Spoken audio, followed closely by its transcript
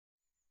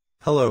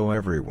Hello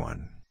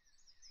everyone.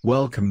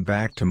 Welcome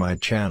back to my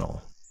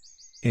channel.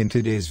 In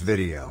today's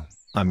video,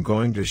 I'm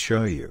going to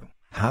show you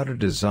how to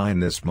design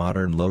this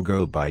modern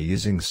logo by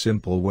using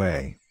simple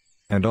way,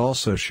 and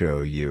also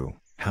show you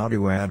how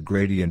to add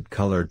gradient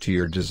color to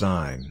your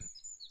design.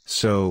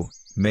 So,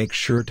 make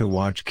sure to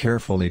watch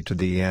carefully to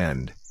the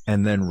end,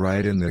 and then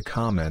write in the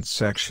comments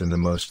section the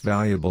most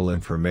valuable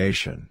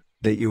information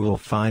that you will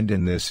find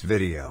in this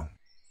video.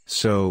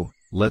 So,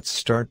 let's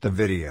start the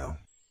video.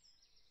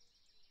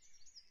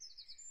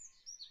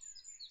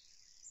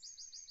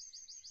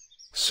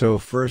 So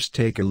first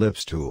take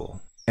ellipse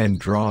tool, and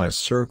draw a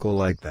circle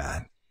like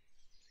that.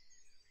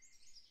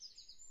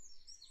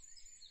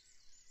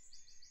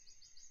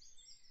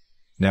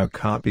 Now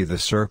copy the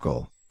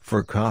circle.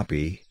 For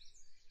copy,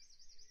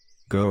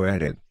 go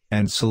edit,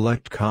 and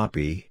select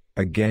copy,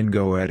 again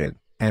go edit,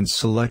 and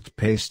select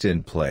paste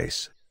in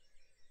place.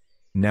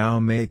 Now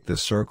make the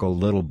circle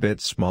little bit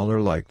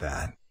smaller like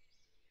that.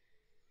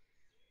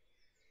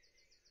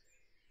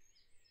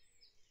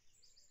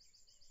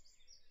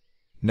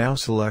 Now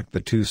select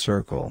the two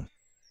circle,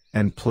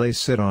 and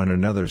place it on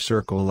another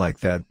circle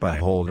like that by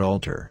hold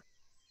Alt.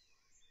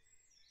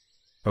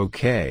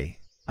 Okay,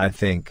 I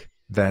think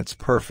that's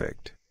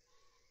perfect.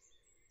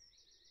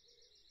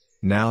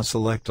 Now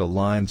select a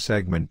line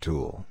segment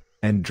tool,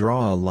 and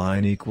draw a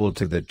line equal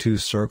to the two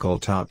circle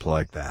top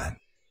like that.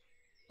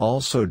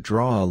 Also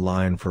draw a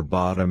line for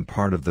bottom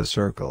part of the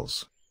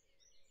circles.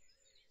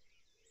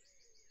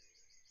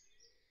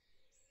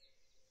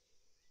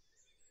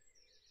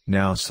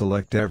 Now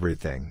select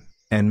everything,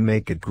 and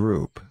make it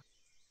group.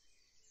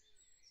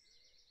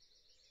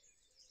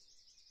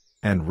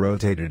 And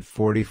rotate it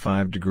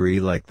 45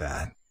 degrees like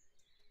that.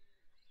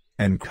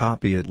 And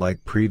copy it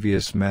like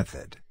previous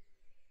method.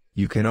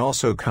 You can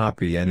also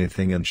copy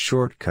anything in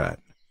shortcut.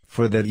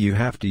 For that you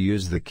have to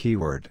use the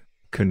keyword,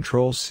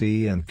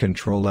 Ctrl+C and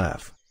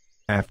Ctrl+F.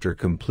 After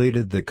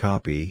completed the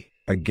copy,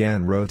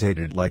 again rotate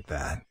it like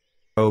that.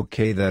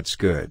 Okay, that's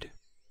good.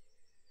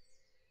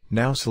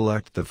 Now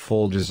select the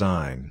full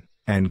design,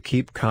 and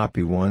keep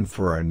copy one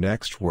for our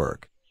next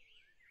work.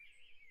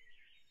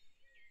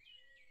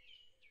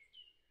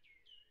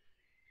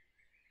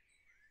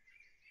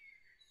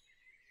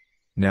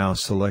 Now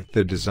select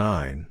the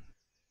design,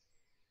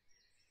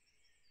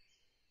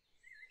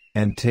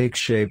 and take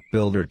Shape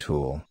Builder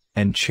tool,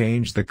 and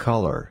change the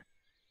color,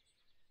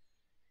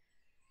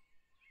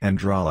 and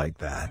draw like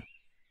that.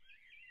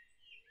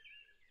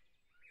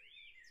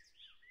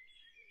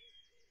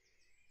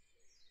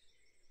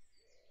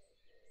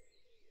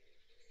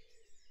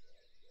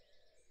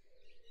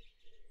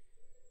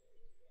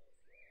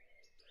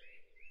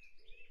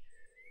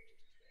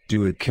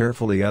 Do it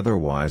carefully,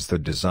 otherwise the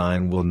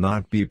design will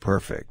not be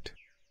perfect.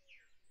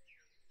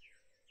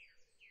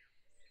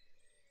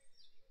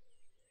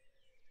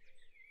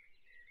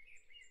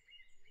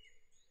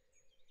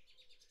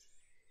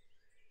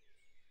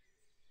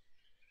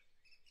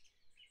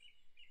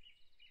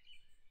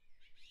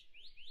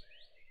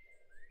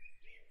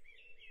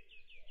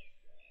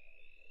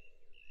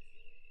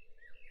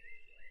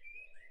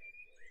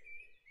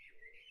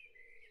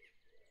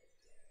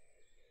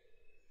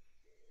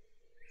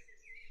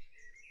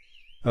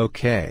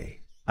 Okay,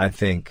 I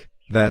think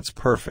that's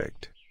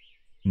perfect.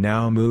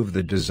 Now move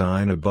the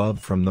design above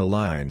from the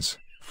lines.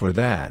 For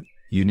that,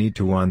 you need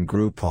to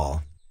ungroup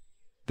all.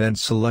 Then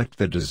select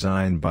the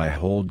design by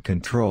hold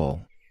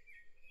Ctrl,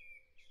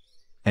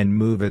 and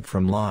move it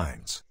from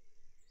lines.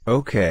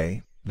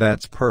 Okay,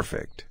 that's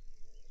perfect.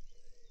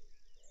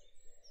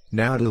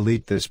 Now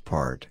delete this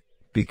part,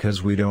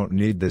 because we don't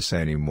need this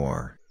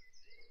anymore.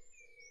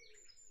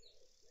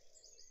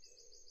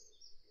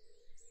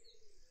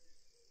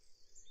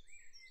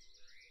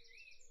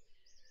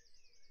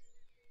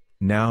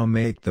 Now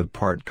make the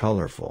part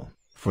colorful.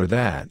 For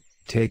that,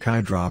 take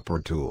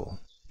eyedropper tool,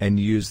 and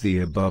use the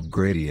above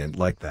gradient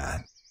like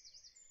that.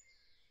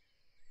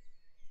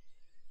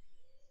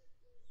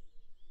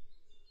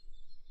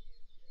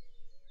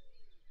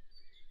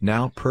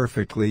 Now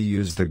perfectly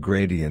use the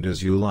gradient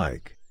as you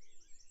like.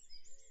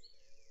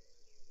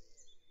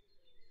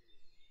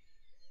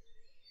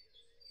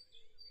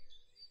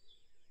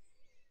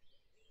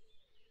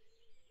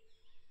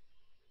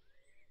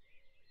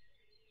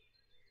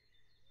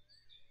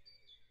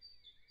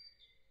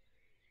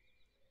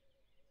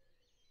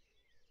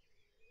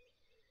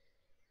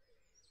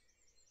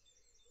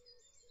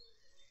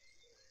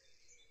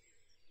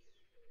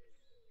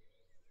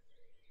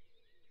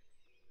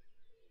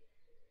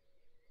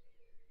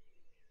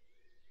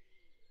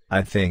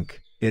 I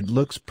think it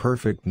looks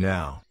perfect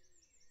now.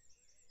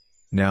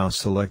 Now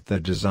select the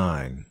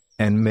design,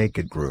 and make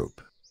it group.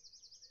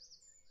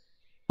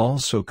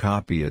 Also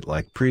copy it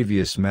like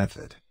previous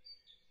method.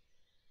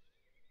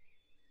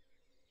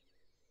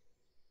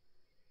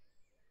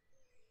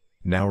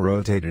 Now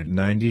rotate it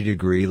 90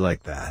 degrees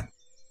like that.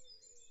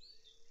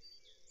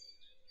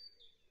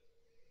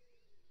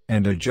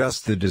 And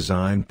adjust the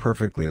design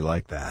perfectly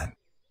like that.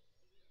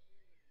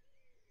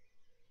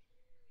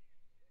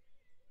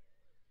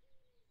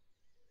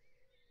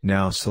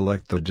 Now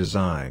select the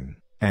design,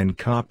 and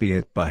copy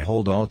it by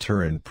hold Alt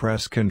and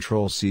press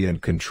Ctrl C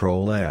and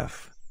Ctrl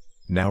F.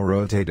 Now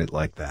rotate it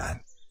like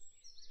that.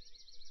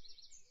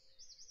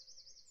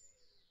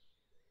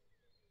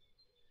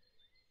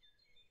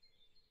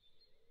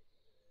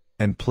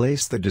 And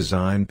place the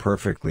design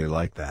perfectly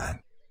like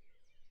that.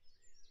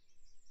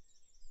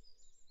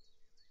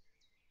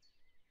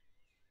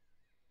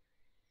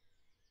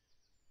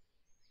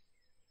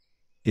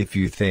 If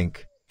you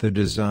think the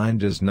design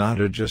does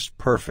not adjust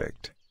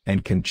perfect,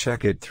 and can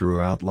check it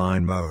through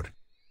outline mode.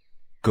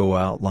 Go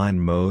outline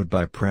mode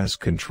by press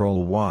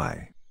Ctrl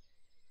Y.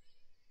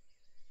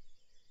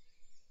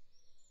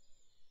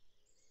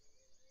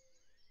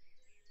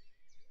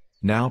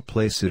 Now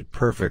place it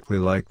perfectly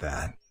like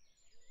that.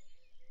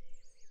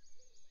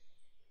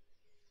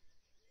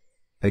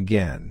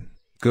 Again,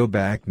 go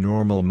back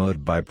normal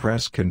mode by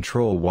press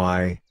Ctrl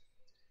Y.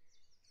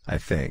 I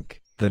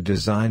think the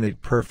design is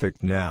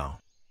perfect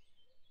now.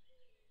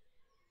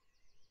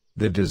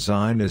 The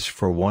design is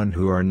for one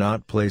who are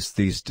not place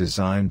these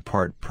design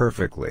part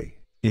perfectly.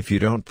 If you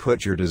don't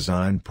put your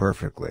design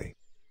perfectly,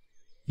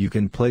 you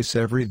can place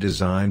every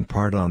design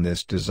part on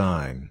this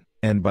design,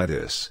 and by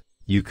this,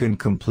 you can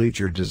complete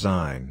your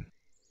design.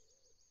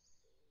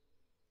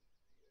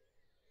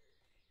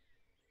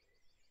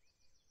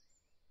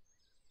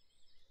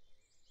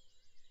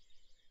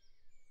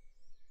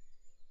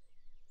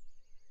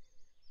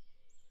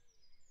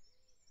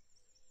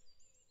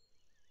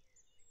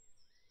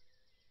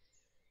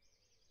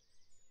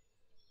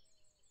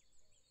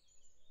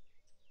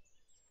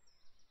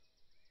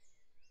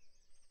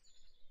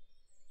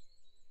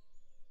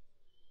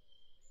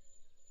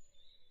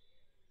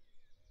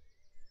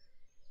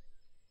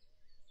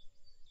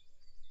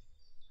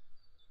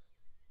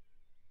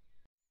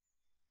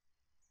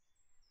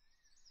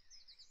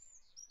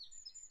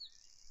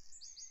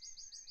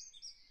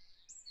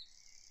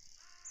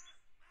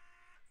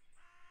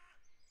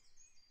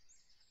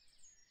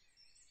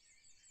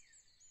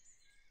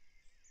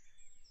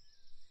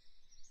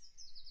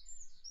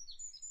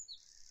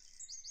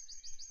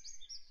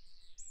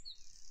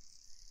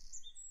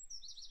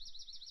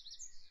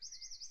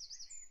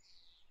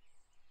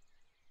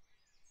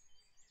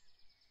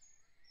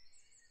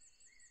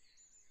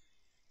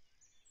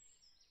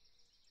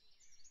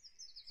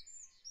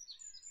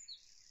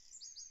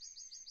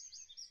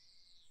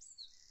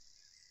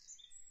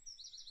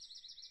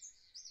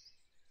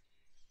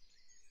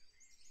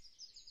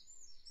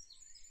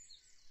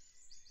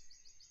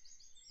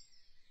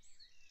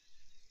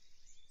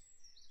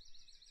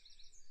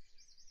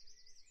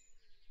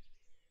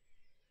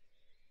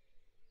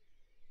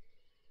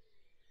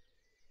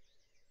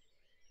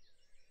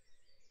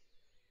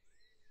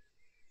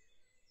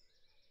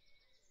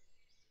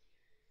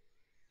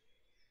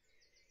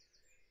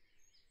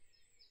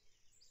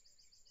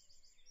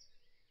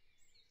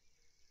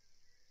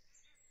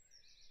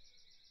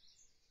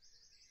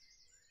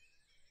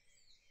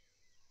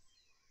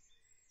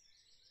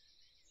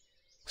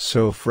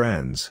 So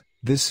friends,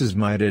 this is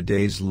my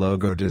today's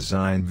logo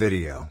design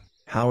video.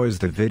 How is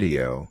the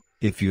video?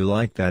 If you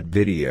like that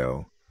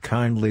video,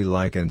 kindly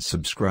like and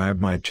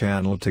subscribe my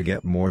channel to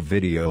get more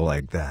video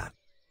like that.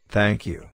 Thank you.